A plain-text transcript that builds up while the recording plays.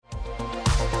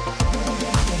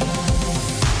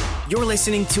You're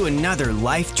listening to another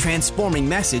life-transforming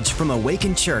message from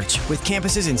Awaken Church with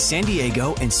campuses in San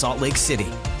Diego and Salt Lake City.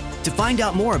 To find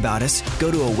out more about us,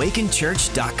 go to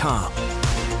awakenchurch.com.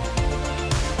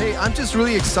 Hey, I'm just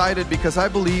really excited because I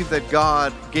believe that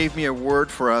God gave me a word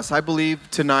for us. I believe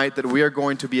tonight that we are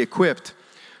going to be equipped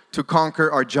to conquer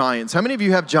our giants. How many of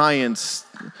you have giants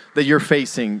that you're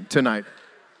facing tonight?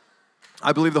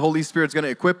 I believe the Holy Spirit's going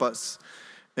to equip us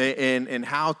in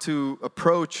how to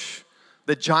approach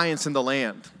the giants in the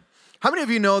land. How many of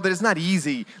you know that it's not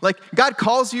easy? Like, God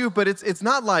calls you, but it's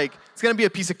not like it's going to be a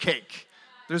piece of cake.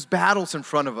 There's battles in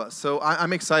front of us. So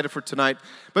I'm excited for tonight.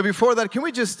 But before that, can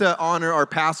we just honor our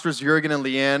pastors, Jürgen and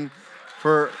Leanne,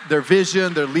 for their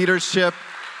vision, their leadership.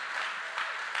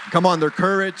 Come on, their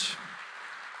courage.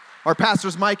 Our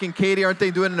pastors, Mike and Katie, aren't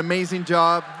they doing an amazing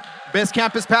job? Best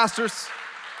campus pastors.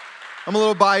 I'm a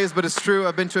little biased, but it's true.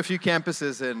 I've been to a few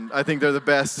campuses, and I think they're the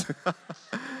best.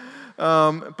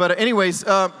 But anyways,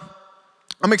 I'm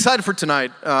excited for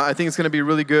tonight. I think it's going to be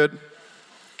really good.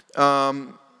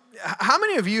 How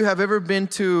many of you have ever been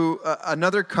to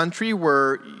another country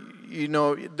where, you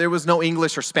know, there was no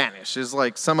English or Spanish? It's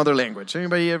like some other language.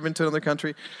 Anybody ever been to another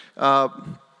country?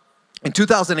 In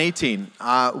 2018,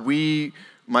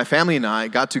 my family and I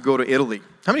got to go to Italy.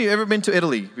 How many of you have ever been to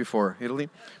Italy before? Italy?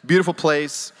 Beautiful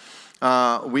place.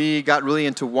 We got really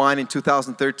into wine in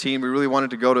 2013. We really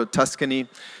wanted to go to Tuscany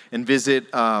and visit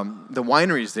the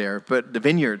wineries there, but the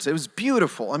vineyards. It was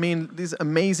beautiful. I mean, these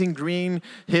amazing green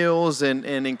hills and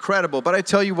incredible. But I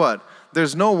tell you what,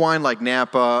 there's no wine like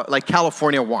Napa, like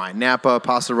California wine. Napa,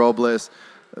 Paso Robles,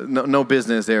 no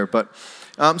business there. But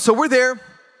so we're there.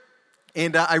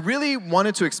 And I really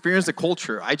wanted to experience the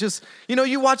culture. I just, you know,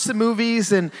 you watch the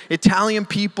movies and Italian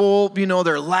people, you know,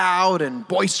 they're loud and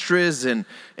boisterous and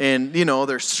you know,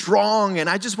 they're strong. And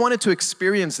I just wanted to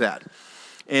experience that.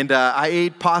 And I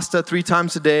ate pasta 3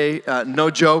 times a day, no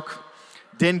joke.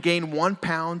 Didn't gain 1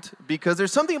 pound because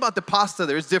there's something about the pasta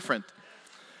there. It's different.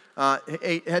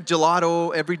 Had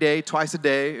gelato every day, twice a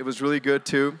day. It was really good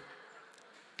too.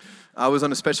 I was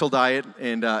on a special diet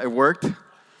and it worked.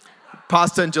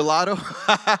 Pasta and gelato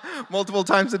multiple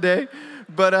times a day.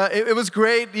 But it was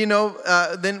great, you know.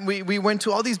 Then we went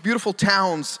to all these beautiful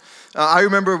towns. I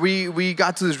remember we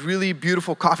got to this really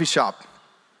beautiful coffee shop.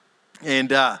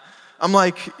 And I'm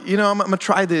like, you know, I'm going to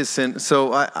try this. And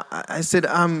so I said,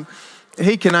 hey, I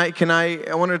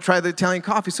want to try the Italian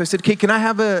coffee. So I said, okay, can I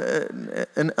have a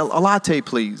latte,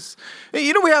 please? And,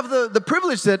 you know, we have the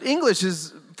privilege that English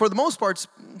is, for the most part,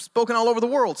 spoken all over the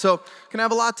world. So can I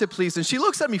have a latte, please? And she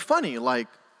looks at me funny, like,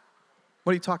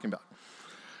 what are you talking about?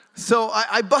 So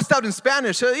I bust out in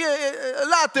Spanish,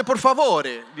 latte, por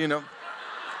favore, you know.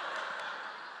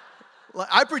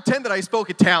 I pretend that I spoke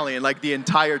Italian, like, the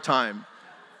entire time.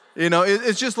 You know,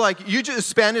 it's just like, you just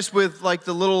Spanish with, like,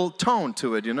 the little tone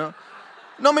to it, you know.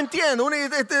 No me entiendo,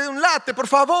 un latte, por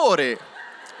favore.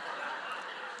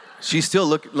 She's still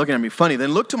looking at me funny.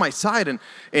 Then look to my side, and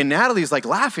Natalie's, like,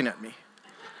 laughing at me.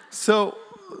 So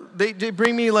they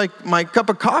bring me, like, my cup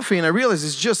of coffee, and I realize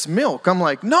it's just milk. I'm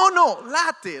like, no,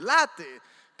 latte,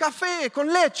 café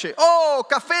con leche. Oh,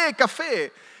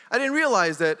 café. I didn't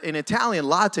realize that in Italian,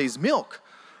 latte is milk.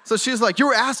 So she's like, you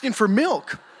were asking for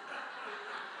milk.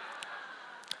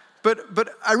 But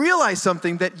I realized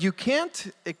something, that you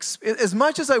can't, as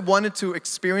much as I wanted to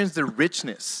experience the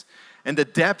richness and the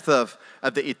depth of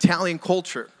the Italian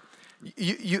culture,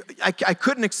 I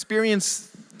couldn't experience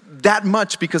that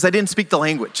much because I didn't speak the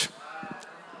language.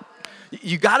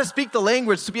 You got to speak the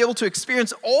language to be able to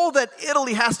experience all that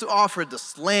Italy has to offer, the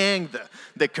slang,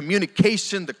 the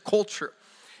communication, the culture.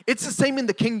 It's the same in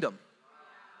the kingdom.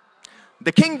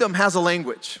 The kingdom has a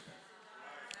language.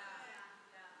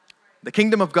 The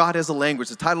kingdom of God has a language.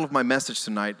 The title of my message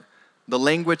tonight, the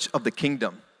language of the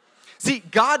kingdom. See,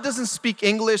 God doesn't speak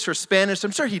English or Spanish.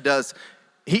 I'm sure He does.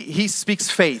 He speaks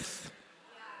faith.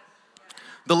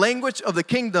 The language of the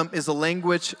kingdom is a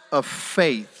language of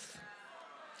faith.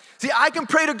 See, I can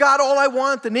pray to God all I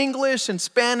want in English and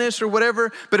Spanish or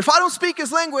whatever, but if I don't speak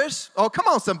His language, oh, come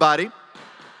on, somebody.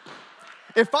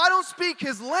 If I don't speak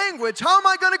His language, how am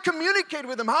I going to communicate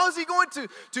with Him? How is He going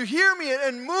to hear me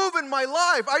and move in my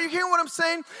life? Are you hearing what I'm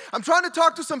saying? I'm trying to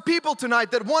talk to some people tonight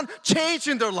that want change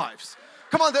in their lives.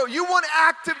 Come on, you want to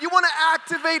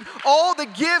activate all the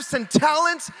gifts and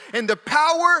talents and the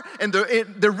power and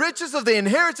the riches of the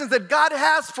inheritance that God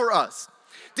has for us.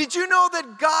 Did you know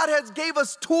that God has gave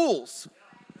us tools?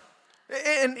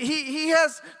 And he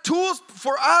has tools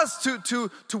for us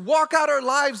to walk out our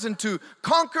lives and to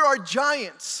conquer our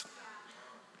giants.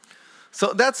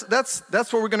 So that's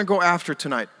what we're going to go after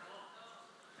tonight.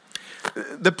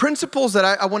 The principles that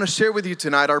I want to share with you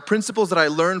tonight are principles that I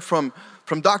learned from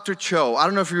Dr. Cho. I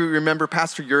don't know if you remember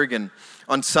Pastor Jurgen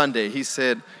on Sunday. He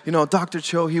said, Dr.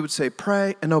 Cho, he would say,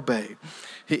 pray and obey.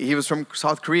 He was from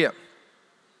South Korea.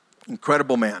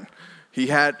 Incredible man. He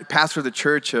had pastored the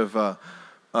church of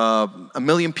 1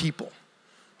 million people.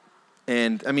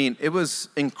 And I mean, it was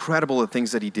incredible the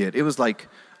things that he did. It was like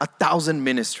 1,000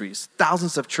 ministries,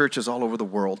 thousands of churches all over the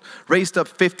world, raised up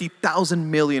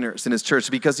 50,000 millionaires in his church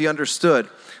because he understood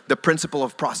the principle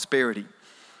of prosperity.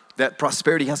 That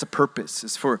prosperity has a purpose.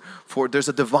 It's for there's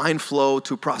a divine flow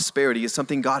to prosperity. It's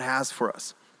something God has for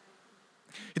us.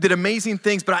 He did amazing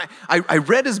things, but I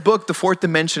read his book, The Fourth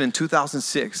Dimension, in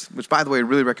 2006, which, by the way, I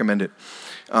really recommend it.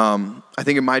 I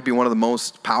think it might be one of the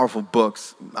most powerful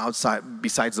books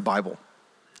besides the Bible.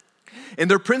 And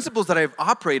there are principles that I've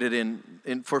operated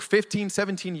in for 15,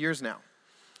 17 years now.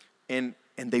 And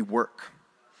they work.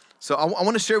 So I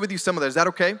want to share with you some of that. Is that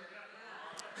okay?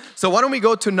 So why don't we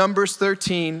go to Numbers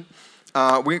 13.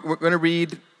 We're going to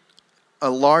read a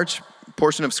large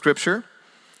portion of Scripture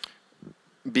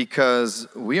because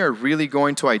we are really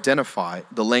going to identify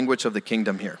the language of the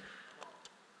kingdom here.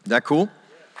 Is that cool?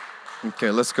 Okay,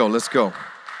 let's go.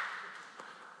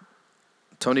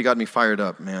 Tony got me fired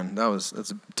up, man.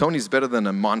 Tony's better than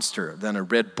a Monster, than a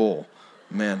Red Bull,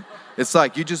 man. It's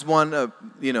like you just want to,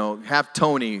 have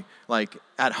Tony like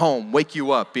at home, wake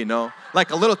you up, like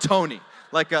a little Tony,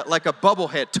 like a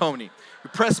bubblehead Tony. You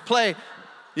press play,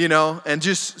 and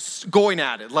just going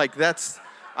at it. Like that's,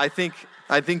 I think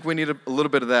we need a little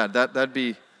bit of that. That'd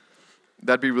be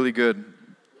really good.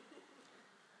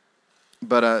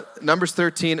 But Numbers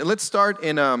 13, and let's start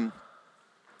in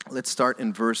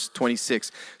verse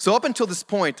 26. So up until this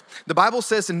point, the Bible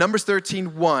says in Numbers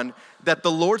 13:1 that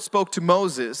the Lord spoke to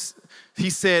Moses. He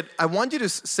said, I want you to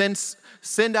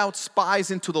send out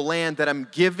spies into the land that I'm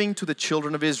giving to the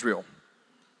children of Israel.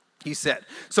 He said.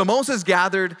 So Moses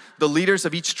gathered the leaders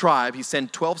of each tribe. He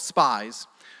sent 12 spies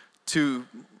to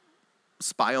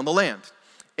spy on the land.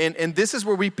 And this is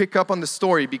where we pick up on the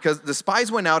story, because the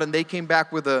spies went out and they came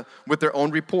back with their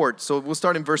own report. So we'll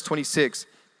start in verse 26.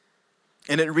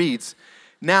 And it reads,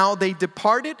 Now they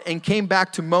departed and came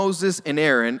back to Moses and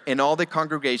Aaron and all the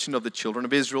congregation of the children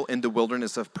of Israel in the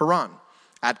wilderness of Paran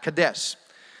at Kadesh.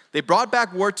 They brought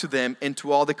back word to them and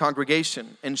to all the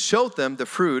congregation and showed them the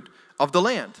fruit of the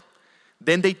land.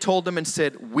 Then they told them and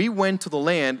said, We went to the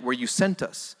land where you sent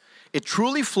us. It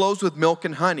truly flows with milk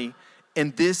and honey,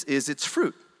 and this is its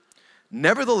fruit.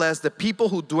 Nevertheless, the people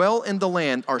who dwell in the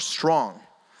land are strong.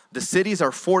 The cities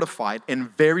are fortified and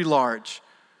very large.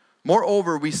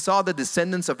 Moreover, we saw the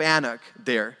descendants of Anak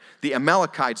there. The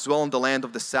Amalekites dwell in the land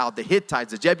of the south. The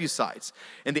Hittites, the Jebusites,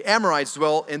 and the Amorites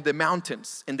dwell in the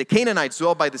mountains. And the Canaanites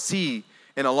dwell by the sea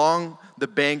and along the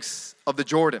banks of the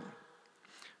Jordan.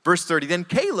 Verse 30, Then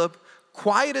Caleb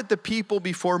quieted the people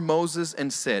before Moses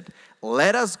and said,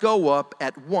 Let us go up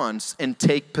at once and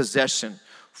take possession,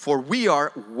 for we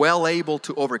are well able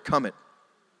to overcome it.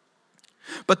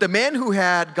 But the man who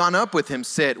had gone up with him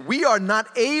said, We are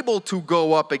not able to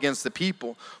go up against the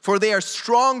people, for they are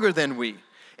stronger than we.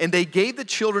 And they gave the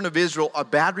children of Israel a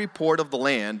bad report of the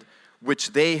land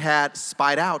which they had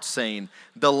spied out, saying,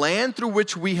 The land through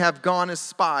which we have gone as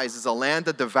spies is a land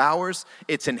that devours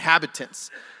its inhabitants.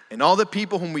 And all the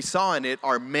people whom we saw in it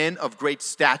are men of great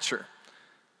stature.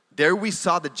 There we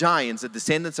saw the giants, the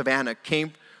descendants of Anak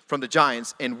came from the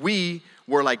giants, and we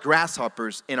were like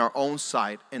grasshoppers in our own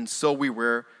sight, and so we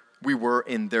were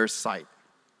in their sight.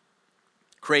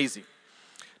 Crazy.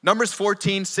 Numbers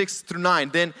 14, 6 through 9.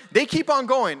 Then they keep on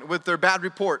going with their bad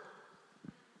report.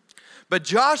 But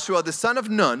Joshua, the son of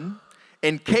Nun,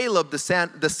 and Caleb, the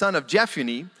son of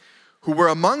Jephunneh, who were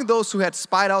among those who had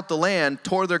spied out the land,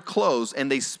 tore their clothes, and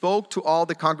they spoke to all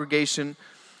the congregation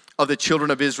of the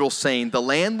children of Israel, saying, The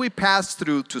land we passed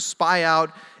through to spy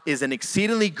out is an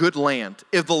exceedingly good land.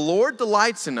 If the Lord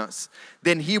delights in us,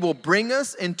 then he will bring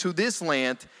us into this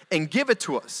land and give it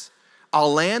to us, a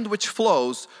land which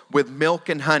flows with milk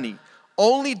and honey.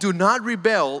 Only do not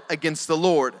rebel against the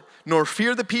Lord, nor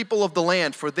fear the people of the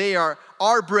land, for they are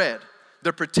our bread.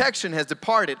 Their protection has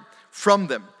departed from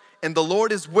them, and the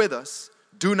Lord is with us.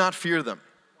 Do not fear them.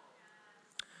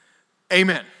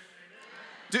 Amen.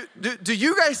 Do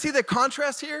you guys see the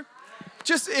contrast here?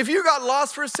 Just if you got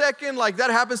lost for a second, like that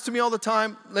happens to me all the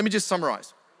time, let me just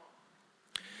summarize.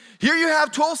 Here you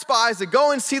have 12 spies that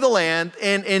go and see the land,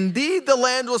 and indeed the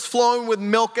land was flowing with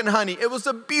milk and honey. It was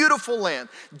a beautiful land,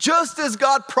 just as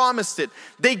God promised it.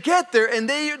 They get there and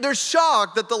they're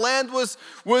shocked that the land was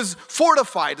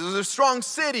fortified. There were strong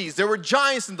cities. There were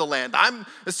giants in the land. I'm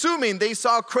assuming they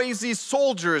saw crazy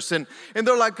soldiers, and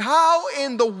they're like, how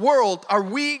in the world are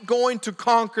we going to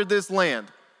conquer this land?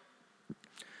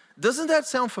 Doesn't that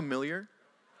sound familiar?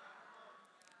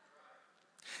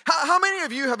 How many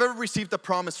of you have ever received a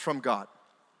promise from God?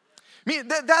 I mean,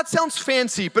 that sounds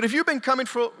fancy, but if you've been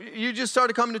you just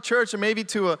started coming to church or maybe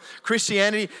to a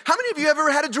Christianity, how many of you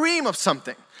ever had a dream of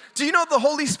something? Do you know the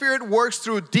Holy Spirit works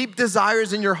through deep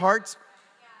desires in your hearts?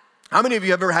 How many of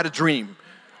you ever had a dream?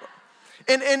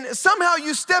 And somehow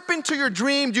you step into your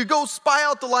dream, you go spy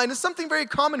out the line. It's something very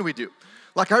common we do.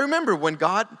 Like I remember when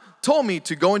God told me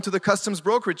to go into the customs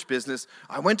brokerage business,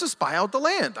 I went to spy out the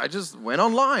land. I just went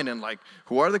online and like,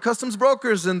 who are the customs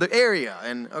brokers in the area?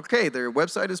 And okay, their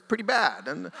website is pretty bad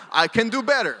and I can do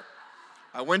better.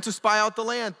 I went to spy out the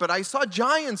land, but I saw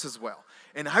giants as well.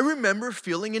 And I remember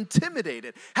feeling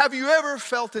intimidated. Have you ever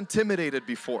felt intimidated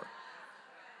before?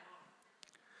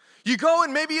 You go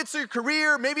and maybe it's your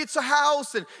career, maybe it's a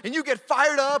house, and you get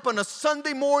fired up on a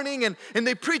Sunday morning and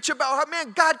they preach about how,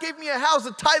 man, God gave me a house,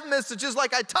 a tithe message is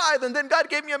like I tithe, and then God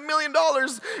gave me $1 million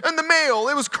in the mail.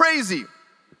 It was crazy.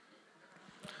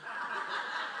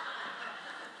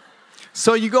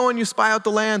 So you go and you spy out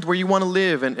the land where you want to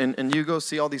live, and you go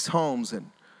see all these homes, and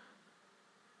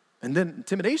then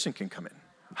intimidation can come in.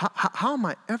 How am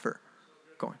I ever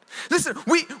going? Listen,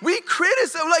 we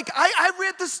criticize, like I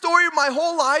read this story my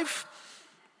whole life,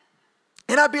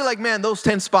 and I'd be like, man, those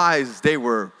 10 spies, they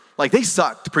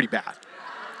sucked pretty bad.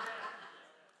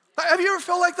 Have you ever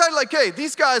felt like that? Like, hey,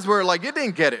 these guys were like, you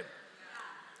didn't get it.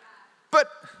 But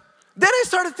then I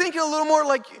started thinking a little more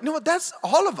like, you know what, that's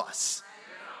all of us.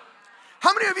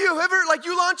 How many of you have ever, like,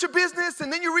 you launch a business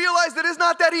and then you realize that it's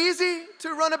not that easy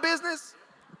to run a business?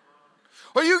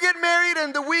 Or you get married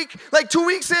and 2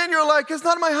 weeks in, you're like, it's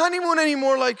not my honeymoon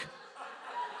anymore. Like,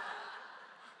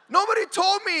 nobody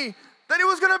told me that it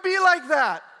was going to be like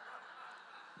that.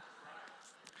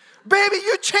 Baby,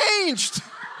 you changed.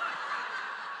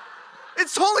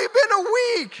 It's only been a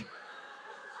week.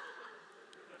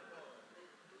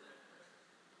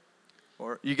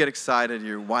 Or you get excited,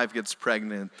 your wife gets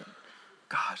pregnant.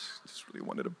 Gosh, I just really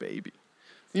wanted a baby.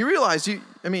 You realize, you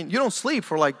don't sleep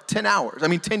for like 10 hours.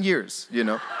 10 years, you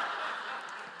know.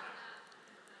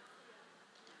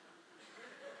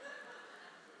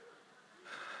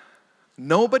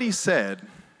 Nobody said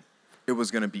it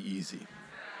was going to be easy.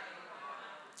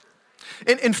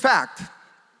 In fact,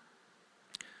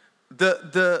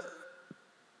 the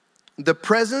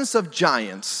presence of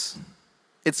giants,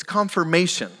 it's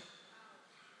confirmation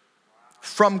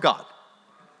from God.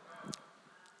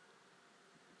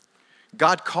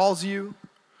 God calls you,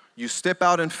 you step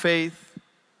out in faith,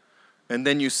 and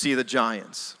then you see the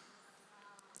giants.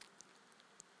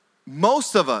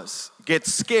 Most of us get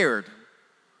scared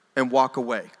and walk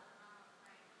away.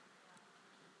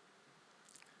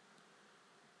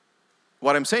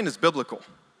 What I'm saying is biblical.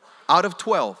 Out of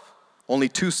 12, only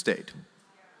 2 stayed.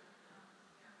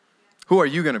 Who are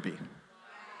you going to be?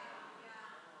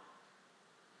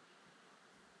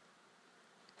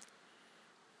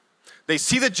 They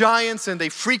see the giants and they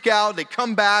freak out. They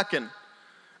come back and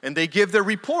they give their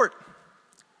report.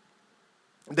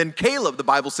 And then Caleb, the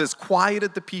Bible says,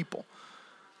 quieted the people.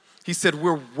 He said,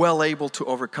 we're well able to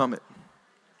overcome it.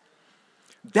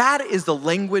 That is the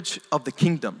language of the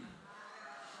kingdom.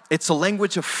 It's a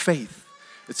language of faith.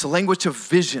 It's a language of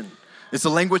vision. It's a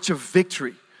language of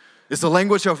victory. It's a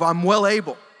language of I'm well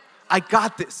able. I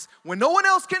got this. When no one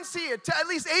else can see it, at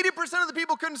least 80% of the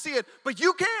people couldn't see it, but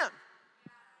you can.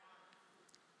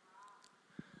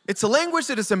 It's a language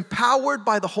that is empowered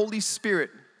by the Holy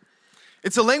Spirit.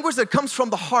 It's a language that comes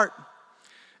from the heart.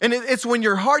 And it's when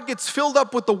your heart gets filled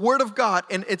up with the Word of God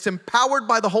and it's empowered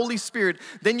by the Holy Spirit,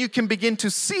 then you can begin to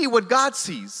see what God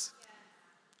sees.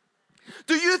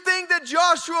 Do you think that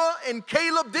Joshua and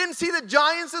Caleb didn't see the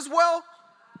giants as well?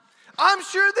 I'm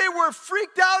sure they were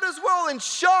freaked out as well and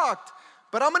shocked.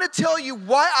 But I'm going to tell you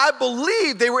why I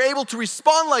believe they were able to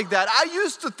respond like that. I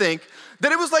used to think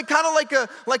that it was like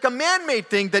a man-made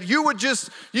thing, that you would just,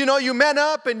 you man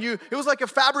up and it was like a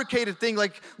fabricated thing,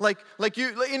 like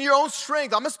you in your own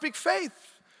strength. I'm going to speak faith.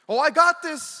 Oh, I got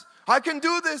this. I can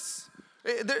do this.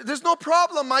 There's no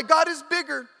problem. My God is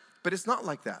bigger. But it's not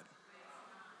like that.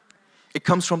 It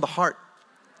comes from the heart.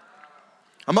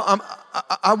 I'm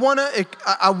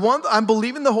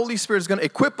believing the Holy Spirit is going to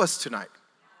equip us tonight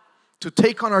to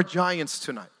take on our giants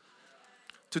tonight,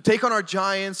 to take on our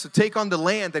giants, to take on the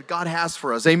land that God has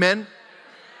for us. Amen?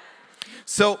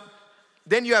 So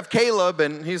then you have Caleb,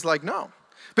 and he's like, no.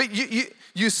 But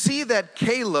you see that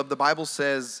Caleb, the Bible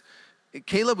says,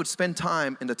 Caleb would spend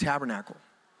time in the tabernacle,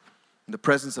 in the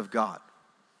presence of God.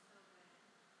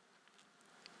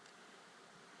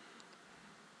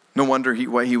 No wonder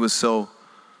why he was so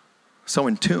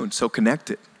in tune, so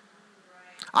connected.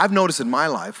 I've noticed in my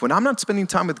life, when I'm not spending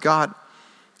time with God,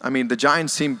 I mean, the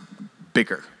giants seem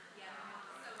bigger.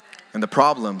 And the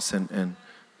problems and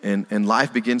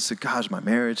life begins to, gosh, my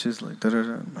marriage is like,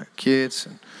 my kids,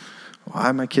 and why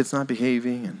are my kids not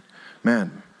behaving? And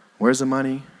man, where's the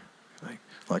money?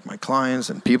 Like my clients,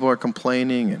 and people are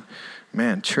complaining, and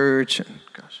man, church, and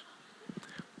gosh.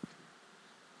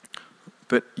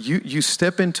 But you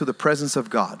step into the presence of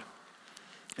God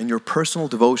in your personal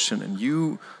devotion, and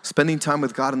you spending time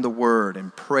with God in the Word,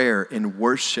 in prayer, in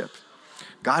worship,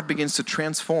 God begins to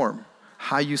transform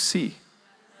how you see.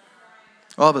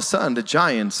 All of a sudden, the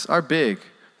giants are big,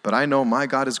 but I know my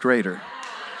God is greater.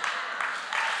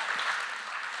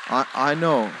 I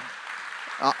know.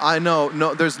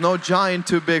 No, there's no giant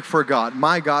too big for God.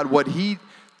 My God, what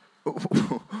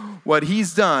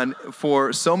He's done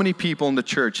for so many people in the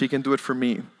church, He can do it for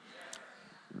me.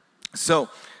 So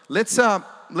let's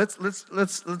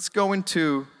go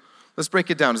into, let's break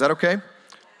it down. Is that okay?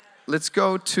 Let's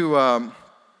go to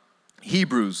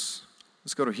Hebrews.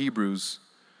 Let's go to Hebrews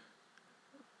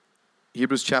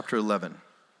chapter 11.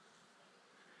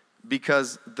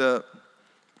 Because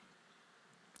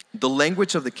the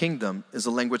language of the kingdom is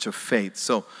a language of faith.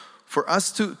 So for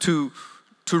us to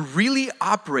really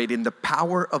operate in the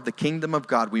power of the kingdom of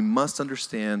God, we must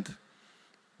understand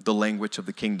the language of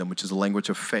the kingdom, which is the language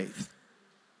of faith.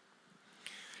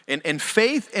 And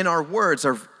faith and our words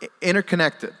are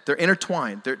interconnected. They're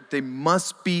intertwined. They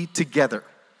must be together.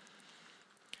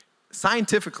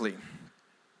 Scientifically,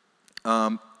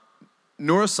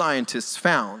 neuroscientists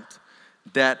found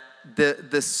that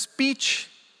the speech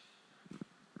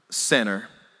center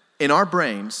in our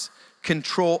brains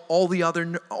control all the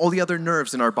other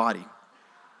nerves in our body.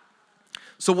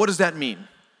 So what does that mean?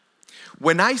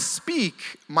 When I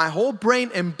speak, my whole brain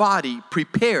and body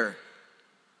prepare.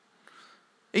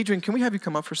 Adrian, can we have you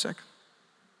come up for a sec?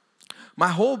 My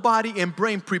whole body and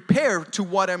brain prepare to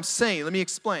what I'm saying. Let me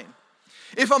explain.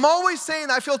 If I'm always saying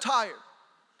I feel tired.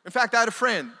 In fact, I had a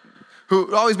friend who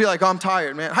would always be like, oh, I'm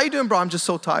tired, man. How you doing, bro? I'm just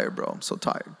so tired, bro. I'm so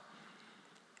tired.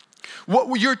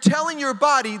 What you're telling your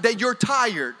body that you're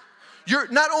tired. You're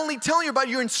not only telling your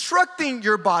body, you're instructing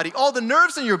your body, all the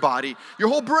nerves in your body, your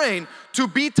whole brain, to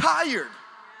be tired.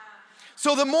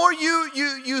 So the more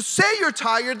you say you're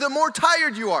tired, the more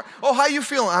tired you are. Oh, how you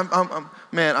feeling?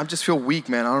 Man, I just feel weak,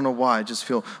 man. I don't know why. I just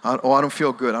feel, I don't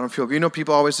feel good. I don't feel good. You know,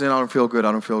 people always say, I don't feel good.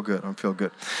 I don't feel good. I don't feel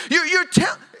good.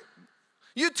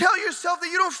 You tell yourself that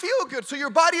you don't feel good, so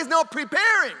your body is now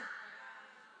preparing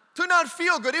to not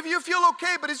feel good. If you feel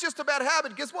okay, but it's just a bad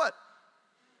habit, guess what?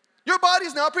 Your body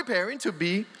is now preparing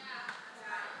to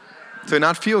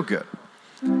not feel good.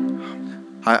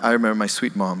 I remember my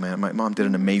sweet mom, man. My mom did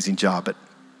an amazing job, but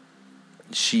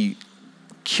she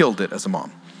killed it as a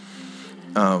mom.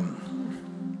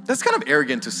 That's kind of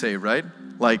arrogant to say, right?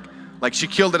 Like she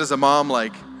killed it as a mom,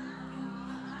 like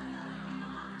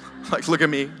look at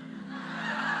me.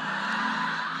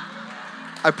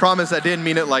 I promise I didn't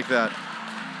mean it like that.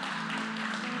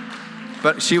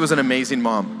 But she was an amazing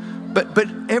mom. But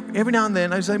every now and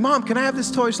then I was like, Mom, can I have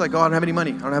this toy? She's like, oh, I don't have any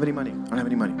money. I don't have any money. I don't have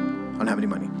any money. I don't have any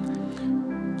money.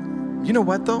 You know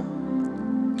what though?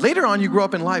 Later on, you grow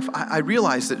up in life, I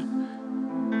realized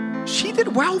that she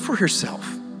did well for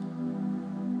herself.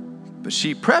 But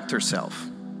she prepped herself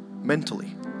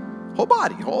mentally. Whole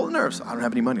body, whole nerves. I don't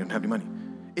have any money. I don't have any money.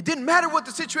 It didn't matter what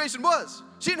the situation was.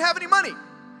 She didn't have any money.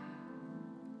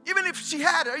 Even if she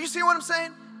had it. Are you seeing what I'm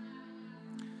saying?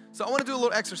 So I want to do a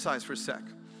little exercise for a sec.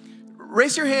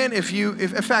 Raise your hand if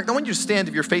in fact, I want you to stand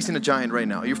if you're facing a giant right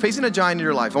now. You're facing a giant in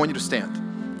your life. I want you to stand.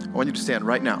 I want you to stand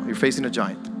right now. You're facing a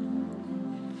giant.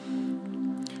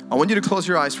 I want you to close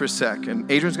your eyes for a sec,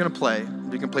 and Adrian's going to play.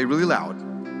 You can play really loud.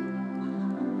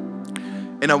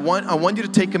 And I want you to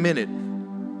take a minute,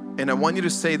 and I want you to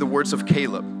say the words of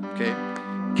Caleb, okay?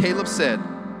 Caleb said,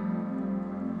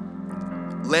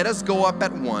 let us go up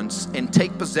at once and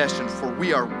take possession, for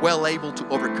we are well able to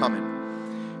overcome it.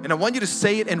 And I want you to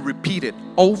say it and repeat it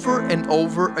over and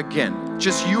over again.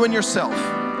 Just you and yourself.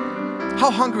 How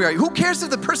hungry are you? Who cares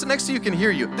if the person next to you can hear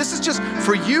you? This is just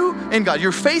for you and God.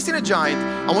 You're facing a giant.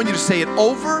 I want you to say it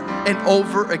over and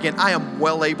over again. I am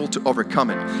well able to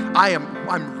overcome it.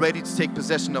 I'm ready to take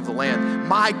possession of the land.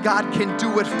 My God can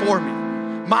do it for me.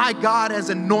 My God has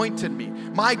anointed me.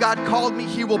 My God called me,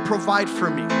 He will provide for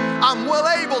me. I'm well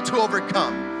able to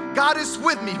overcome. God is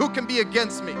with me. Who can be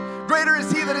against me? Greater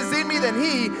is He that is in me than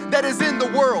he that is in the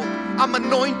world. I'm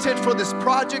anointed for this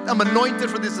project. I'm anointed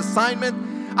for this assignment.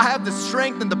 I have the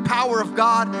strength and the power of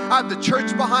God. I have the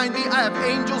church behind me. I have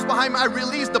angels behind me. I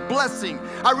release the blessing.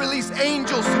 I release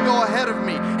angels to go ahead of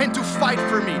me and to fight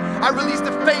for me. I release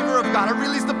the favor of God. I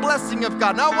release the blessing of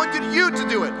God. Now I want you to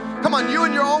do it. Come on, you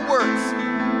in your own words.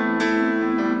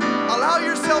 Allow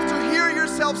yourself to hear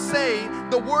yourself say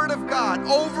the word of God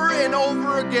over and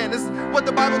over again. This is what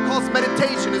the Bible calls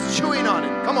meditation. It's chewing on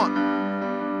it. Come on.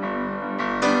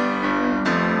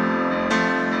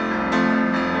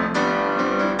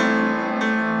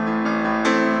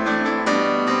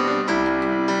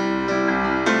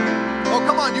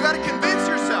 You got to convince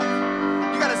yourself.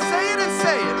 You got to say it and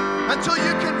say it until you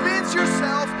convince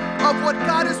yourself of what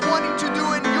God is wanting to do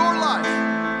in your life.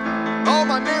 Oh,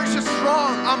 my marriage is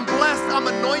strong. I'm blessed. I'm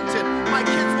anointed. My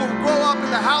kids will grow up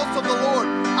in the house of the Lord.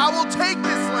 I will take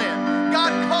this land.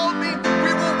 God called me.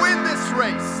 We will win this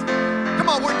race.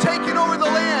 Come on, we're taking over the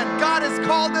land. God has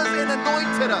called us and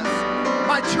anointed us.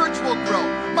 My church will grow.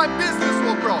 My business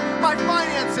will grow. My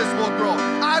finances will grow.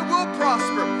 I will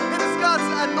prosper. It is God's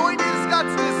anointing. It is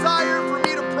God's desire for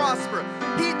me to prosper.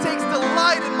 He takes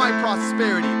delight in my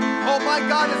prosperity. Oh, my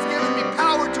God has given me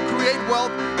power to create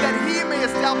wealth that He may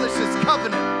establish His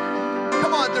covenant.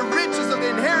 Come on, the riches of the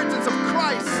inheritance of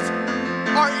Christ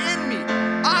are in me.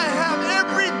 I have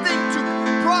everything to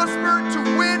prosper, to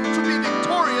win, to be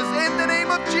victorious in the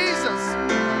name of Jesus.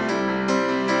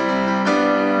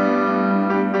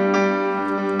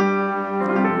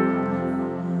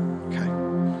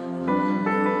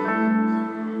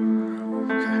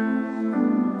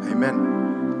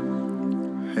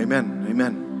 Amen.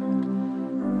 Amen.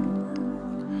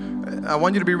 I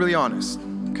want you to be really honest,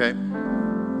 okay?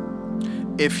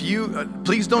 If you,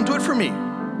 please don't do it for me.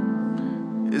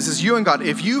 This is you and God.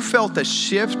 If you felt a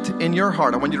shift in your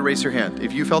heart, I want you to raise your hand.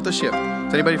 If you felt a shift.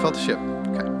 Has anybody felt a shift?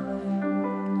 Okay.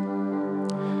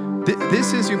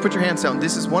 This is, you can put your hands down.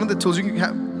 This is one of the tools you can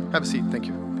have. Have a seat. Thank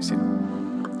you. Be seated.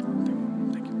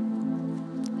 Thank you.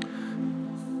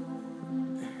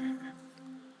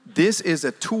 This is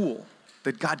a tool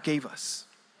that God gave us.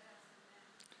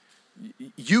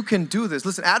 You can do this.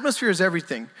 Listen, atmosphere is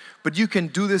everything, but you can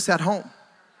do this at home.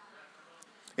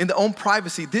 In the own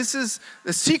privacy. This is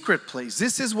the secret place.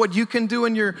 This is what you can do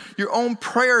in your own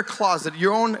prayer closet,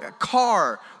 your own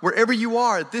car, wherever you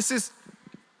are. This is,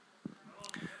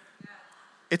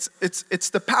 it's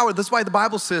the power. That's why the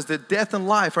Bible says that death and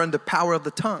life are in the power of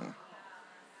the tongue.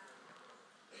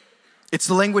 It's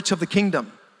the language of the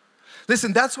kingdom.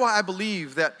 Listen, that's why I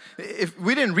believe that if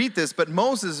we didn't read this, but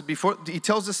Moses, before he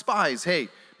tells the spies, hey,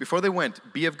 before they went,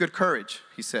 be of good courage,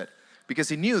 he said, because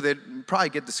he knew they'd probably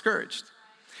get discouraged.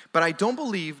 But I don't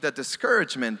believe that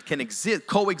discouragement can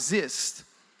coexist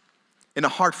in a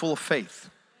heart full of faith.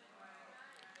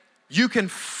 You can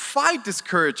fight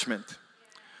discouragement,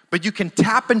 but you can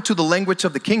tap into the language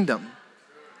of the kingdom.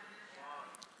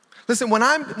 Listen, when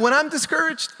I'm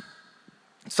discouraged,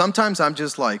 sometimes I'm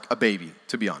just like a baby,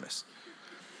 to be honest.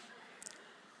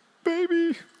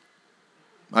 Baby.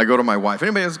 I go to my wife.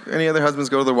 Any other husbands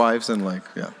go to their wives and like,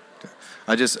 yeah.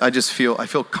 I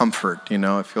feel comfort, you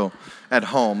know. I feel at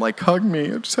home, like hug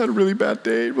me. I just had a really bad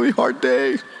day, really hard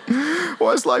day.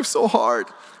 Why is life so hard?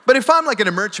 But if I'm like an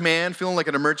emerged man, feeling like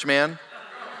an emerged man,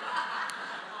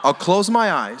 I'll close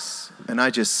my eyes and I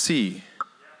just see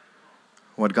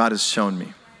what God has shown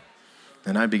me.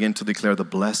 And I begin to declare the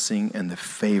blessing and the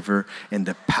favor and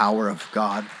the power of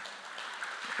God.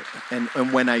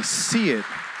 And when I see it,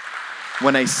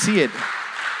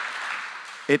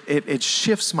 it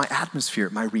shifts my atmosphere,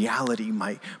 my reality,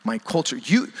 my culture.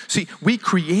 We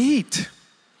create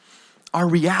our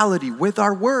reality with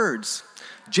our words.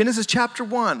 Genesis chapter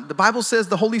 1, the Bible says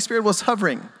the Holy Spirit was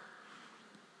hovering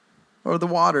over the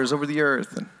waters, over the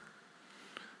earth.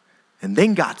 And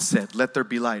then God said, let there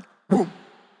be light. Boom,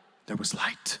 there was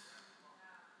light.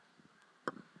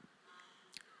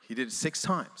 He did it 6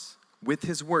 times with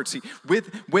His words.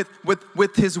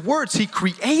 With His words, He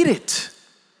created.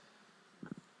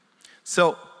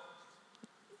 So,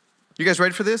 you guys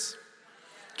ready for this?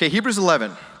 Okay, Hebrews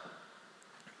 11,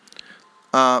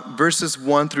 verses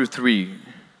 1 through 3.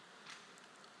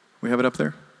 We have it up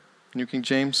there? New King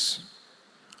James?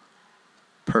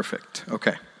 Perfect,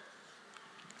 okay.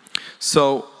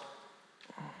 So,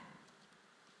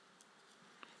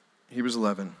 Hebrews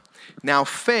 11. Now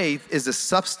faith is the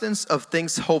substance of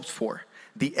things hoped for,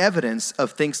 the evidence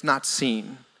of things not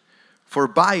seen. For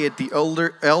by it the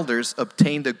elders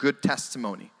obtained a good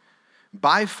testimony.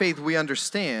 By faith we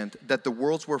understand that the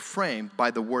worlds were framed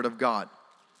by the word of God,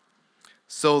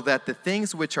 so that the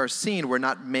things which are seen were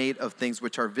not made of things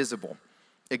which are visible.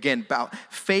 Again,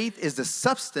 faith is the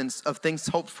substance of things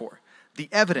hoped for, the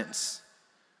evidence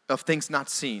of things not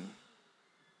seen.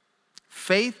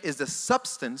 Faith is the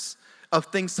substance of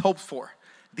things hoped for,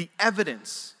 the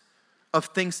evidence of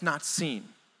things not seen.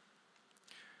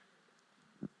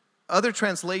 Other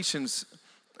translations,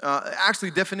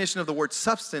 actually definition of the word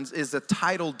substance is a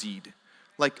title deed.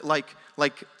 Like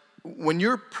when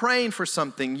you're praying for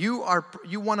something, you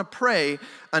want to pray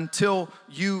until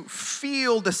you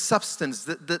feel the substance,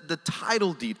 the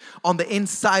title deed on the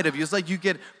inside of you. It's like you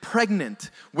get pregnant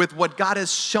with what God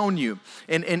has shown you.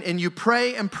 And you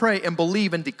pray and pray and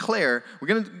believe and declare. We're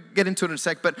going to get into it in a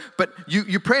sec, but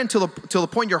you pray until the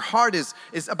point your heart is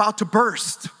about to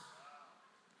burst.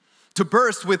 To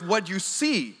burst with what you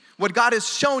see, what God has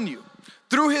shown you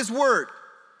through His Word.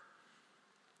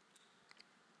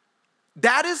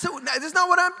 That is not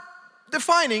what I'm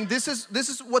defining. This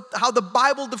is how the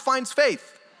Bible defines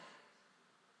faith.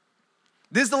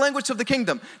 This is the language of the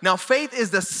kingdom. Now, faith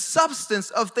is the substance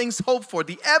of things hoped for,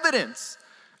 the evidence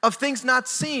of things not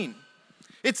seen.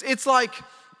 It's like,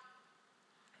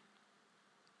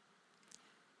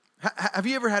 have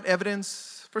you ever had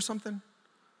evidence for something?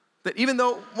 That even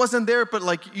though it wasn't there, but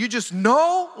like you just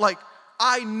know, like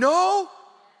I know.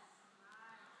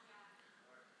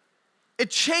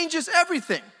 It changes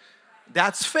everything.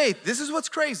 That's faith. This is what's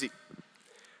crazy.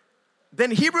 Then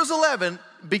Hebrews 11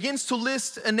 begins to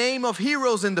list a name of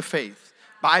heroes in the faith.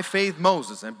 By faith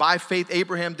Moses, and by faith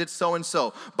Abraham did so and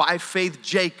so. By faith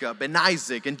Jacob and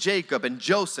Isaac and Jacob and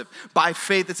Joseph. By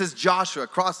faith it says Joshua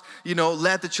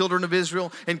led the children of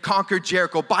Israel and conquered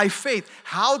Jericho. By faith.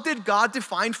 How did God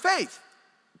define faith?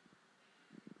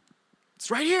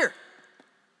 It's right here.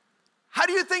 How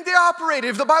do you think they operated?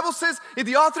 If the Bible says, if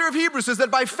the author of Hebrews says that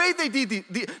by faith they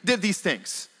did these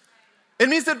things, it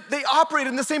means that they operated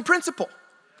in the same principle.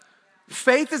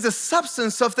 Faith is the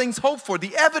substance of things hoped for,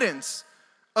 the evidence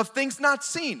of things not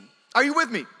seen. Are you with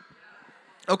me?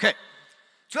 Okay.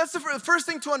 So that's the first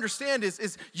thing to understand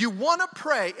is you want to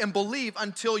pray and believe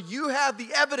until you have the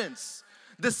evidence,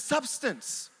 the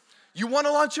substance. You want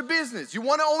to launch a business. You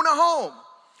want to own a home.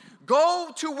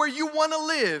 Go to where you want to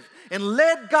live and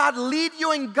let God lead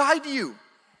you and guide you.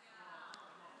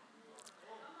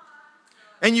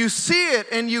 And you see it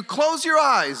and you close your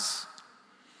eyes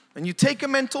and you take a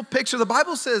mental picture. The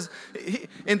Bible says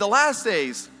in the last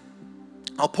days,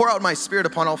 I'll pour out my spirit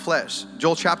upon all flesh.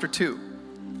 Joel chapter 2.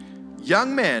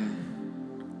 Young men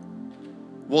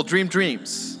will dream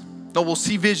dreams. No, will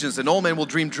see visions, and old men will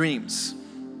dream dreams.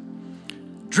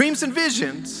 Dreams and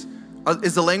visions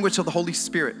is the language of the Holy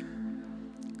Spirit.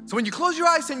 So when you close your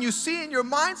eyes and you see in your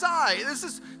mind's eye, this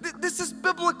is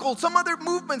biblical. Some other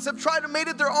movements have tried to make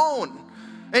it their own.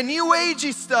 And new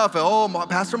agey stuff. Oh,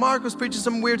 Pastor Mark was preaching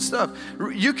some weird stuff.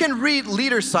 You can read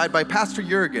Leader's Side by Pastor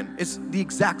Jurgen. It's the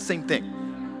exact same thing.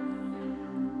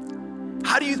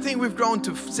 How do you think we've grown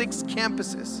to 6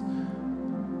 campuses?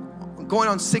 Going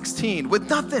on 16 with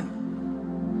nothing.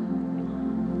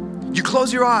 You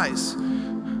close your eyes.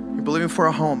 You're believing for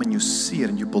a home and you see it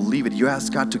and you believe it. You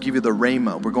ask God to give you the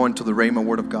Rhema. We're going to the Rhema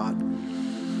word of God.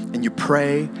 And you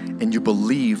pray and you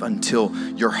believe until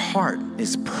your heart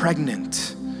is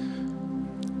pregnant.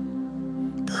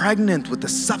 Pregnant with the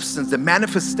substance, the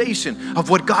manifestation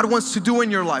of what God wants to do in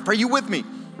your life. Are you with me?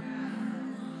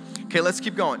 Okay, let's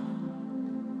keep going.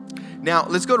 Now,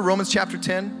 let's go to Romans chapter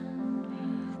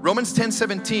 10. Romans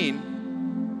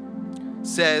 10:17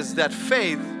 says that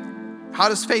faith, how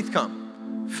does faith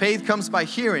come? Faith comes by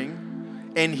hearing,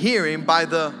 and hearing by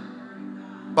the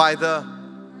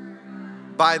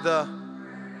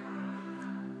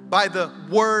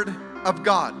word of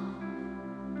God.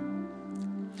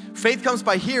 Faith comes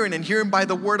by hearing, and hearing by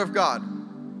the word of God.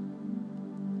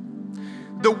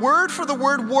 The word for the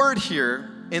word here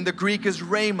in the Greek is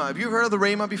rhema. Have you heard of the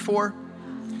rhema before?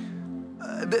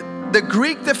 The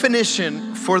Greek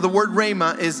definition for the word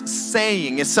rhema is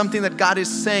saying. It's something that God is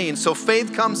saying. So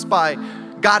faith comes by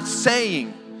God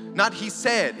saying, not He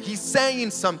said. He's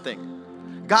saying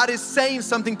something. God is saying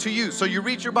something to you. So you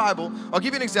read your Bible. I'll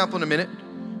give you an example in a minute.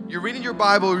 You're reading your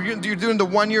Bible, you're doing the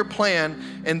 1-year plan,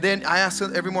 and then I ask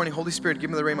every morning, Holy Spirit, give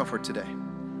me the rhema for today.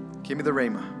 Give me the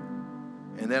rhema.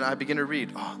 And then I begin to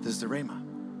read, oh, this is the rhema.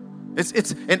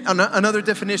 It's another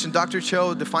definition. Dr.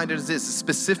 Cho defined it as this: a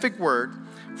specific word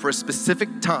for a specific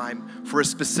time for a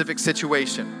specific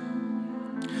situation.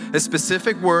 A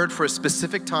specific word for a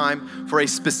specific time for a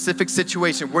specific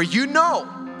situation where you know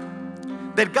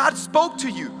that God spoke to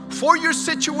you for your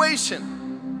situation.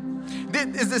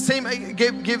 It's the same, I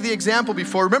gave the example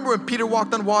before. Remember when Peter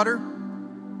walked on water?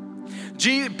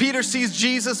 Peter sees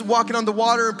Jesus walking on the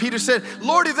water, and Peter said,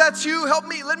 Lord, if that's you, help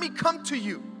me, let me come to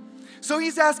you. So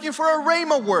he's asking for a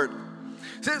rhema word.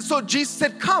 So Jesus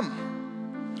said, come.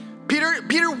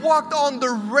 Peter walked on the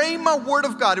rhema word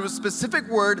of God. It was a specific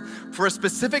word for a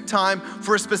specific time,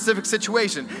 for a specific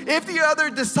situation. If the other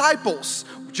disciples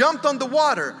jumped on the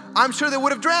water, I'm sure they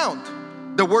would have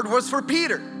drowned. The word was for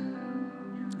Peter.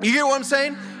 You hear what I'm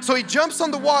saying? So he jumps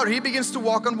on the water. He begins to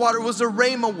walk on water. It was a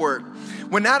rhema word.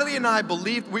 When Natalie and I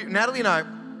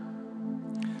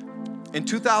in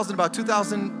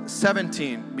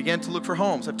 2017 began to look for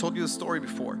homes. I've told you this story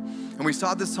before. And we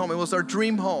saw this home. It was our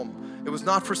dream home. It was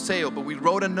not for sale, but we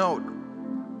wrote a note.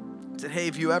 It said, hey,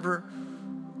 if you ever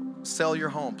sell your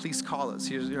home, please call us.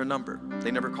 Here's your number. They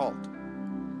never called.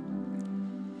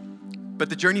 But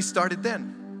the journey started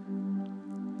then.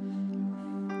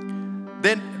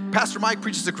 Then Pastor Mike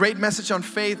preaches a great message on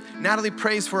faith. Natalie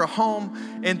prays for a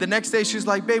home. And the next day she's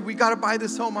like, babe, we got to buy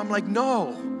this home. I'm like,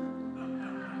 no.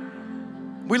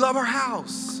 We love our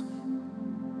house.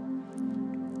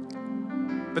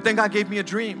 But then God gave me a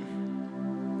dream.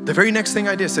 The very next thing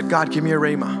I did, said, God, give me a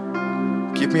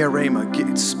rhema. Give me a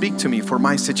rhema. Speak to me for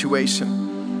my situation.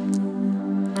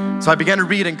 So I began to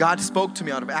read, and God spoke to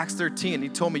me out of Acts 13. He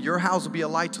told me, your house will be a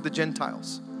light to the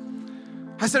Gentiles.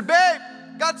 I said, babe,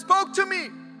 God spoke to me.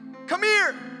 Come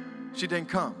here. She didn't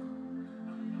come.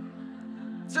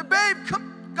 I said, babe,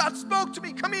 come. God spoke to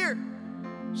me. Come here.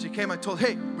 She came. I told,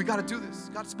 hey, we got to do this.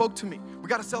 God spoke to me. We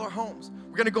got to sell our homes.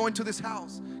 We're going to go into this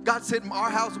house. God said our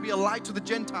house will be a light to the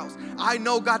Gentiles. I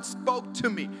know God spoke to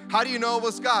me. How do you know it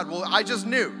was God? Well, I just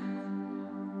knew.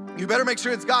 You better make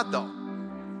sure it's God though.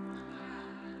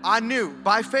 I knew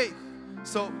by faith.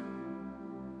 So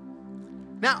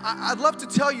now I'd love to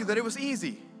tell you that it was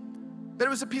easy. That it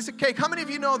was a piece of cake. How many of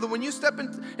you know that when you step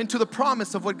into the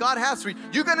promise of what God has for you,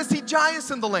 you're going to see giants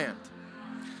in the land?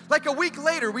 Like a week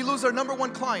later, we lose our number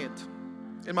one client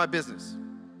in my business.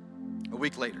 A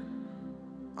week later.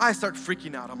 I start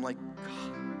freaking out. I'm like,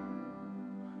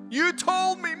 God, you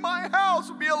told me my house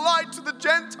would be a light to the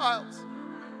Gentiles.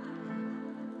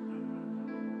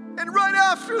 And right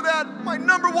after that, my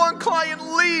number one client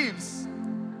leaves.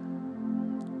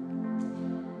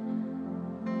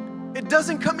 It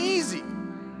doesn't come easy.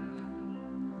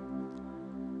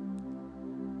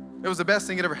 It was the best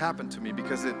thing that ever happened to me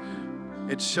because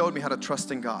it showed me how to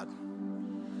trust in God.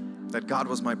 That God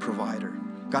was my provider.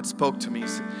 God spoke to me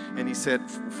and He said,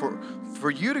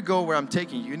 for you to go where I'm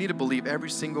taking you, you need to believe every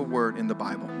single word in the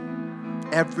Bible.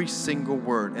 Every single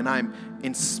word. And I'm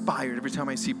inspired every time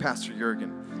I see Pastor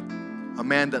Jurgen, a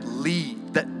man that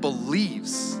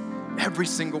believes every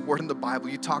single word in the Bible.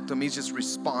 You talk to him, he just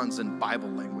responds in Bible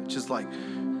language. It's like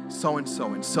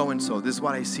so-and-so and so-and-so. This is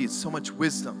what I see. It's so much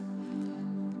wisdom.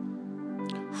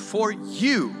 For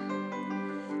you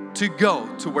to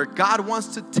go to where God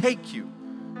wants to take you,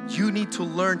 you need to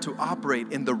learn to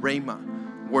operate in the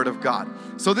Rhema Word of God.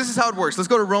 So this is how it works. Let's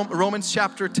go to Romans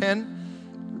chapter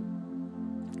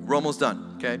 10. We're almost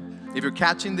done, okay? If you're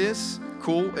catching this,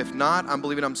 cool. If not, I'm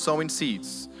believing I'm sowing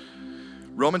seeds.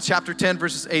 Romans chapter 10,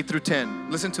 verses 8 through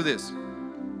 10. Listen to this.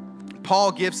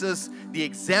 Paul gives us the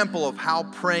example of how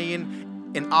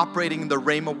praying and operating in the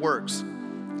Rhema works.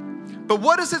 But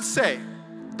what does it say?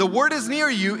 The word is near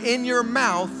you, in your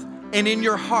mouth and in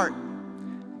your heart.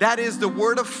 That is the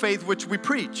word of faith which we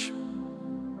preach.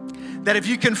 That if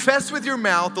you confess with your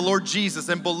mouth the Lord Jesus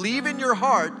and believe in your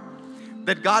heart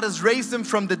that God has raised Him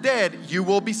from the dead, you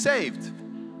will be saved.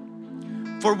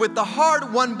 For with the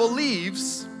heart one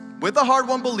believes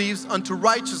unto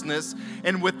righteousness,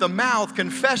 and with the mouth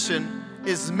confession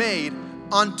is made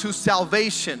unto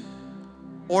salvation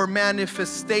or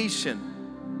manifestation.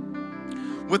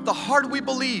 With the heart we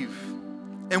believe,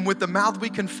 and with the mouth we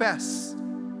confess.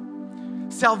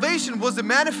 Salvation was the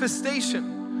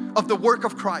manifestation of the work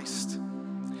of Christ.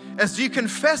 As you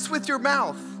confess with your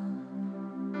mouth,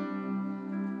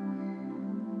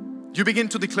 you begin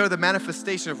to declare the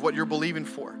manifestation of what you're believing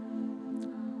for.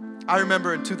 I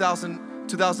remember in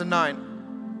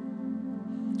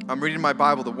 2009, I'm reading my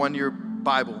Bible, the one-year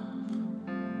Bible,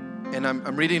 and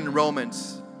I'm reading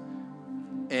Romans,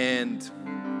 and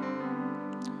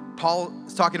Paul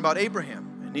is talking about Abraham,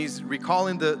 and he's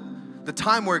recalling the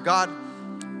time where God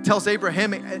tells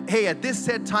Abraham, hey, at this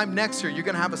set time next year, you're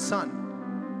going to have a son.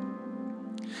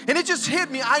 And it just hit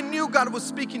me. I knew God was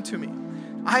speaking to me.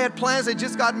 I had plans. I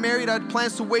just got married. I had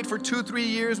plans to wait for 2-3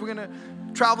 years. We're going to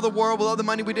travel the world with all the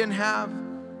money we didn't have.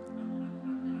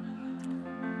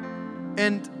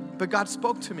 But God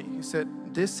spoke to me. He said,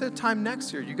 this set time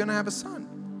next year, you're going to have a son.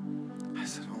 I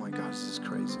said, oh my gosh, this is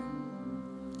crazy.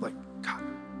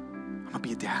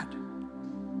 be a dad.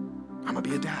 I'm going to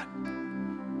be a dad.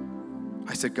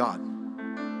 I said, God,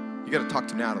 you got to talk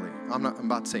to Natalie. I'm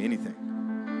about to say anything.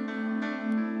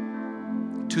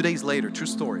 2 days later, true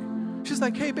story. She's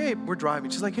like, hey, babe, we're driving.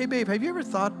 She's like, hey, babe, have you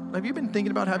been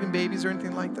thinking about having babies or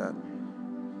anything like that?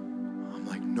 I'm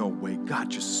like, no way. God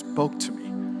just spoke to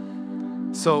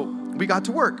me. So we got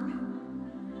to work.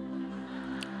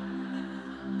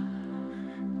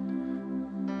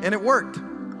 And it worked.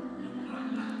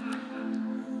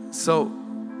 So,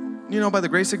 by the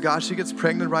grace of God, she gets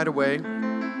pregnant right away.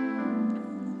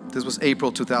 This was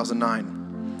April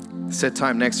 2009. Set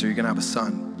time next year, you're going to have a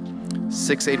son.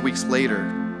 6-8 weeks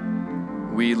later,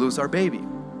 we lose our baby.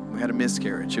 We had a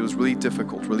miscarriage. It was really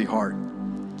difficult, really hard.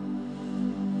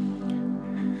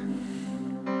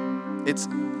 It's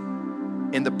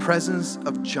in the presence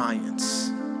of giants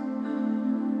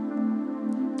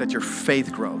that your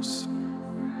faith grows.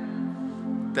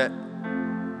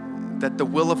 That the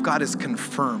will of God is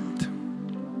confirmed.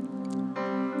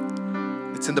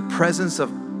 It's in the presence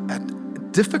of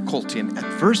difficulty and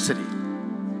adversity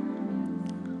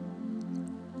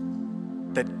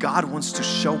that God wants to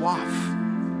show off.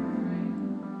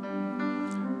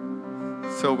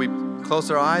 So we closed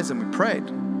our eyes and we prayed.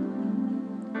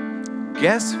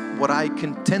 Guess what I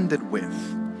contended with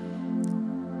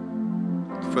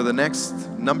for the next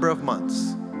number of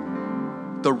months?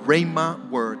 The Rhema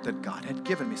word that God had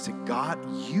given me. I said, God,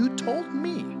 you told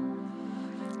me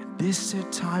at this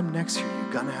set time next year,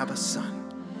 you're going to have a son.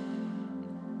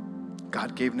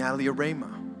 God gave Natalie a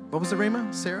Rhema. What was the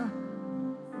Rhema? Sarah?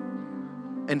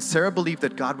 And Sarah believed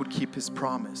that God would keep his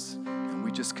promise. And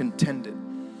we just contended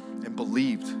and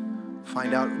believed.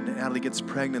 Find out Natalie gets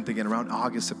pregnant again around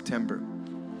August, September.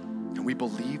 And we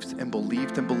believed and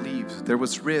believed and believed. There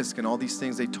was risk and all these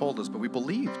things they told us, but we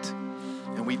believed.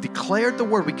 And we declared the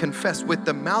word, we confessed. With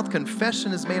the mouth,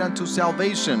 confession is made unto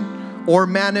salvation or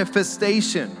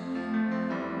manifestation.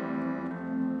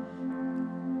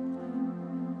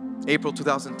 April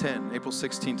 2010, April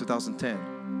 16, 2010,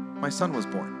 my son was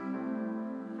born.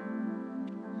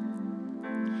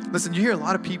 Listen, you hear a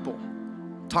lot of people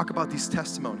talk about these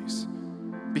testimonies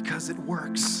because it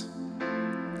works.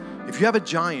 If you have a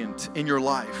giant in your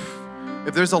life,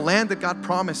 if there's a land that God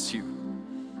promised you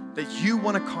that you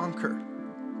want to conquer,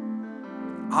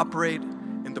 operate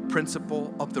in the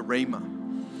principle of the Rhema.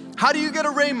 How do you get a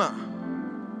Rhema?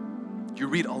 You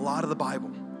read a lot of the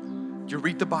Bible. You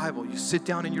read the Bible. You sit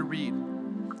down and you read.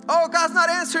 Oh, God's not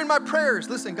answering my prayers.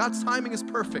 Listen, God's timing is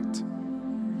perfect.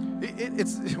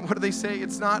 It's what do they say?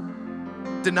 It's not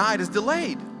denied, it's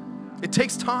delayed. It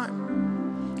takes time.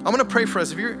 I'm going to pray for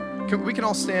us. We can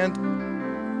all stand.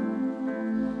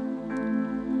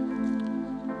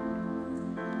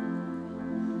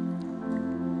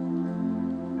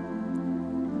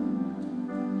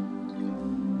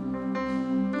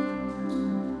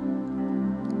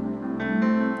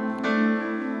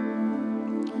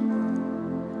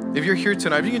 If you're here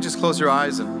tonight, you can just close your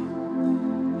eyes and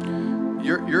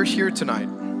you're here tonight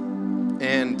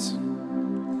and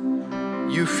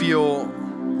you feel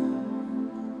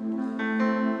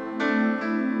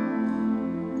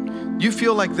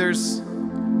like there's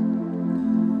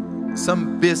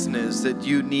some business that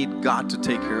you need God to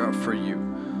take care of for you.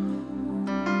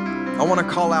 I want to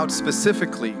call out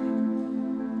specifically,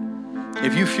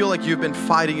 if you feel like you've been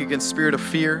fighting against spirit of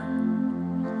fear,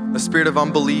 a spirit of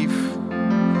unbelief,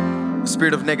 a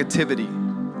spirit of negativity,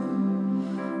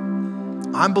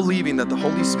 I'm believing that the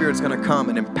Holy Spirit's going to come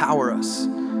and empower us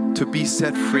to be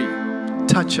set free.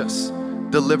 Touch us,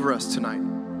 deliver us tonight,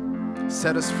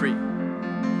 set us free.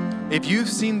 If you've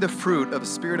seen the fruit of a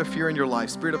spirit of fear in your life,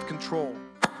 spirit of control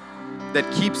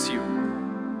that keeps you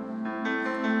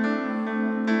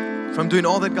from doing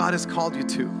all that God has called you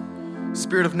to,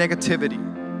 spirit of negativity,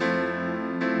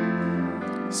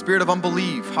 spirit of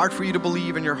unbelief, hard for you to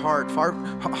believe in your heart,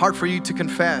 hard for you to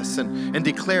confess and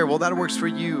declare, well, that works for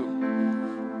you.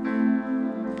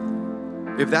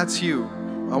 If that's you,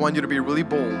 I want you to be really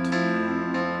bold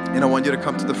and I want you to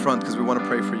come to the front because we want to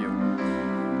pray for you.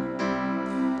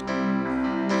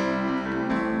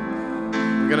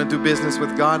 We're going to do business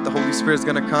with God. The Holy Spirit's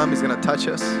going to come. He's going to touch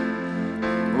us.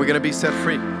 And we're going to be set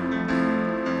free.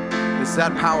 It's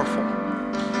that powerful.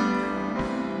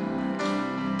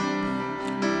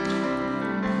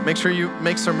 Make sure you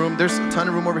make some room. There's a ton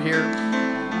of room over here.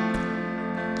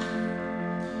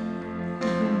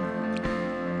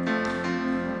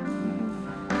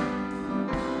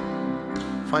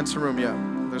 Find some room, yeah.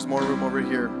 There's more room over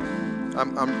here.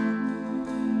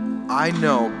 I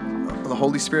know the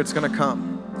Holy Spirit's going to come.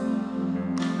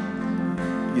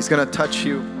 He's going to touch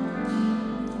you.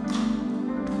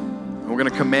 And we're going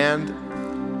to command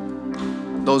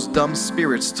those dumb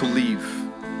spirits to leave.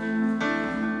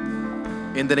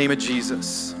 In the name of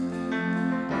Jesus.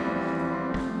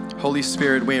 Holy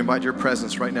Spirit, we invite your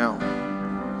presence right now.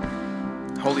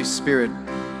 Holy Spirit,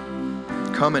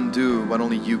 come and do what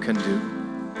only you can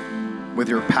do with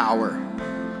your power.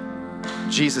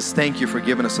 Jesus, thank you for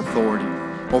giving us authority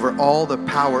over all the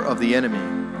power of the enemy.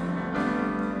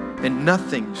 And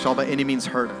nothing shall by any means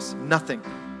hurt us. Nothing.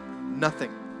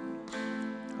 Nothing.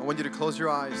 I want you to close your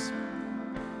eyes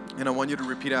and I want you to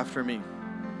repeat after me.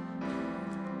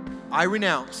 I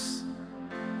renounce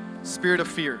spirit of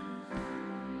fear.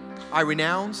 I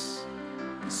renounce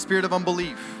spirit of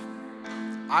unbelief.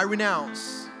 I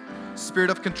renounce spirit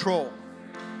of control.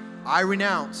 I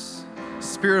renounce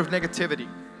spirit of negativity.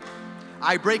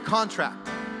 I break contract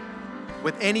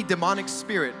with any demonic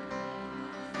spirit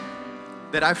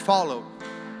that I followed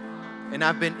and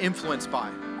I've been influenced by.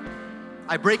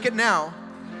 I break it now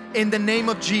in the name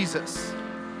of Jesus.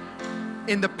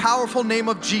 In the powerful name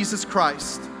of Jesus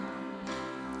Christ.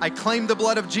 I claim the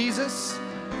blood of Jesus.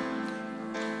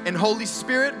 And Holy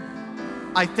Spirit,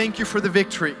 I thank you for the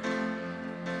victory.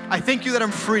 I thank you that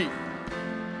I'm free.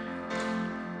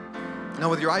 Now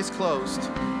with your eyes closed,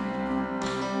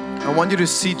 I want you to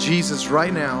see Jesus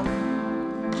right now.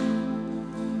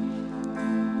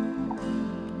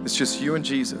 It's just you and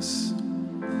Jesus.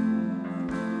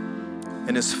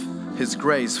 And His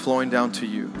grace flowing down to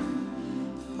you.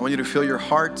 I want you to feel your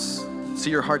hearts, see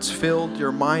your hearts filled,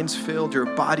 your minds filled, your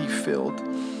body filled.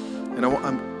 And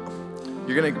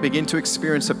you're going to begin to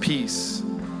experience a peace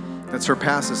that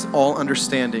surpasses all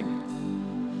understanding.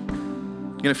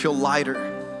 You're going to feel lighter.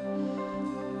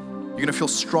 You're going to feel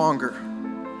stronger.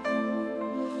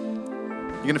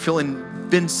 You're going to feel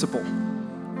invincible.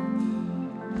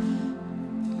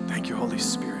 Thank you, Holy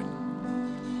Spirit.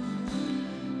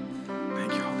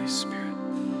 Thank you, Holy Spirit.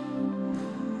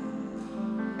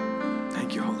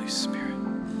 Thank you, Holy Spirit.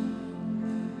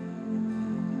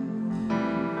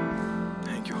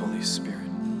 Thank you, Holy Spirit.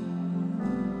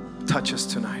 Touch us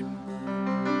tonight.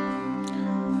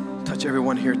 Touch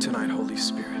everyone here tonight, Holy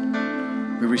Spirit.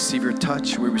 We receive your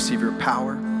touch. We receive your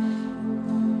power.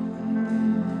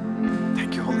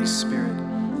 Thank you, Holy Spirit.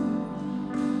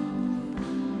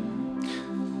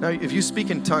 Now, if you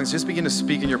speak in tongues, just begin to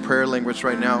speak in your prayer language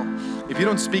right now. If you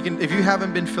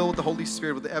haven't been filled with the Holy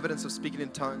Spirit with the evidence of speaking in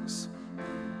tongues,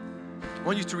 I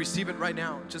want you to receive it right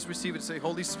now. Just receive it. Say,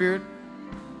 Holy Spirit,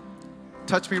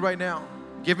 touch me right now.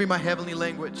 Give me my heavenly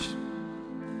language.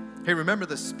 Hey, remember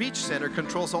the speech center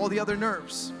controls all the other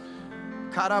nerves.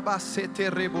 If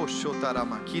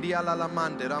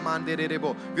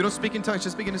you don't speak in tongues,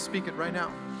 just begin to speak it right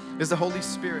now. It's the Holy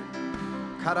Spirit.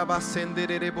 I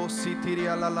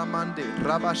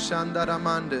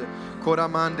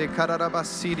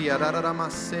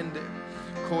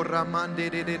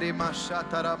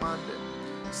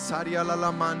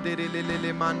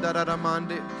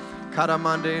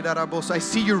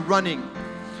see you running.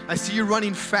 I see you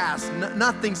running fast.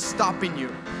 Nothing's stopping you.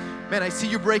 Man, I see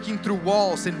you breaking through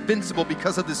walls, invincible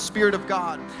because of the Spirit of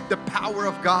God, the power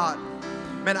of God.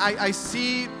 Man, I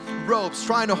see ropes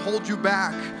trying to hold you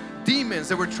back. Demons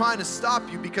that were trying to stop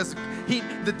you because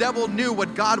the devil knew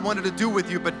what God wanted to do with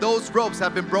you, but those ropes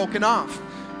have been broken off.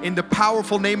 In the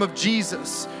powerful name of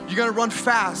Jesus, you're going to run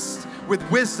fast with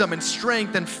wisdom and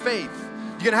strength and faith.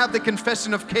 You're going to have the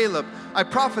confession of Caleb. I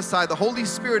prophesy the Holy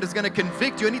Spirit is going to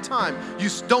convict you anytime you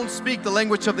don't speak the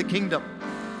language of the kingdom.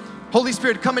 Holy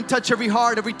Spirit, come and touch every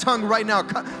heart, every tongue right now.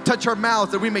 Touch our mouths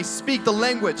that we may speak the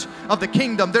language of the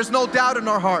kingdom. There's no doubt in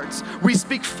our hearts. We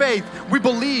speak faith. We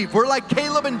believe. We're like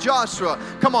Caleb and Joshua.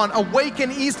 Come on,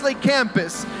 Awaken Eastlake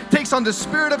Campus takes on the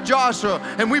spirit of Joshua,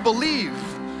 and we believe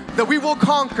that we will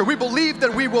conquer. We believe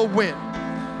that we will win.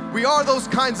 We are those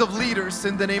kinds of leaders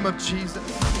in the name of Jesus.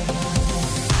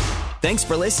 Thanks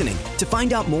for listening. To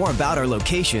find out more about our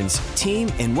locations, team,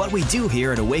 and what we do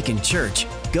here at Awaken Church,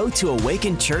 go to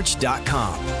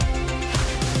awakenchurch.com.